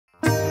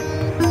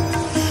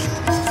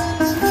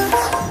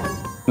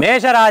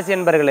மேஷராசி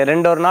என்பர்களே,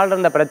 2 நாள்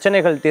இருந்த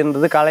பிரச்சனைகள்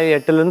தீர்ந்தது. காலையில்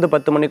 8லிருந்து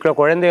 10 மணிக்குள்ள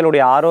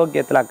குழந்தைகளுடைய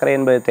ஆரோக்கியத்தில் அக்கறை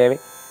என்பது தேவை.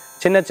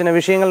 சின்ன சின்ன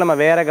விஷயங்கள் நம்ம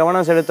வேற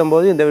கவனம் செலுத்தும்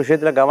போது இந்த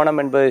விஷயத்தில் கவனம்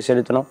என்பது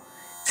செலுத்தணும்.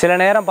 சில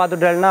நேரம்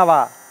பார்த்துட்டேன்னா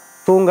அவள்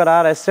தூங்குறா,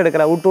 ரெஸ்ட்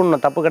எடுக்கிறா,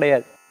 விட்டுணும், தப்பு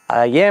கிடையாது.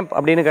 ஏன்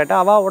அப்படின்னு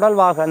கேட்டால் அவள்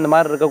உடல்வாக இந்த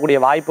மாதிரி இருக்கக்கூடிய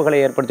வாய்ப்புகளை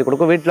ஏற்படுத்தி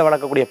கொடுக்கும். வீட்டில்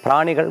வளர்க்கக்கூடிய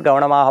பிராணிகள்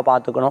கவனமாக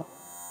பார்த்துக்கணும்.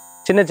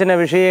 சின்ன சின்ன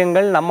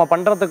விஷயங்கள் நம்ம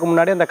பண்ணுறதுக்கு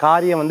முன்னாடி அந்த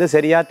காரியம்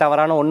சரியாக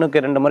தவறான 1க்கு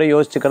 2 முறை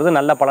யோசிச்சுக்கிறது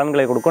நல்ல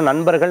பலன்களை கொடுக்கும்.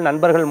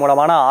 நண்பர்கள்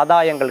மூலமான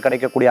ஆதாயங்கள்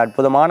கிடைக்கக்கூடிய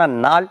அற்புதமான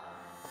நாள்.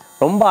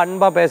 ரொம்ப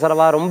அன்பாக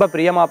பேசுகிறவா, ரொம்ப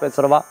பிரியமாக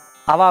பேசுகிறவா,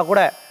 அவள் கூட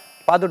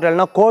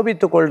பார்த்துட்டேன்னா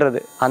கோபித்து கொள்வது,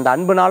 அந்த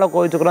அன்புனால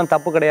கோபித்துக்கிறோம்,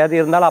 தப்பு கிடையாது.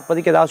 இருந்தாலும்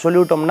அப்போதைக்கு ஏதாவது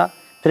சொல்லிவிட்டோம்னா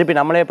திருப்பி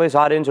நம்மளே போய்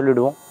சாரின்னு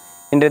சொல்லிவிடுவோம்.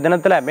 இன்றைய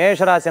தினத்தில்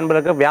மேஷராசி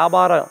என்பதற்கு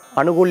வியாபார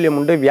அனுகூல்யம்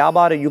உண்டு.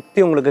 வியாபார யுக்தி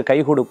உங்களுக்கு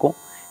கை கொடுக்கும்.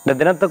 இந்த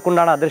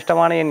தினத்துக்குண்டான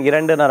அதிர்ஷ்டமான எண்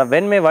 2 நிற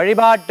வெண்மை.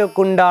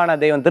 வழிபாட்டுக்குண்டான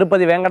தெய்வம்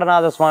திருப்பதி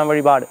வேங்கடநாத சுவாமி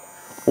வழிபாடு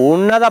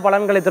உன்னத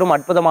பலன்களை தரும்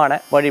அற்புதமான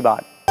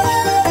வழிபாடு.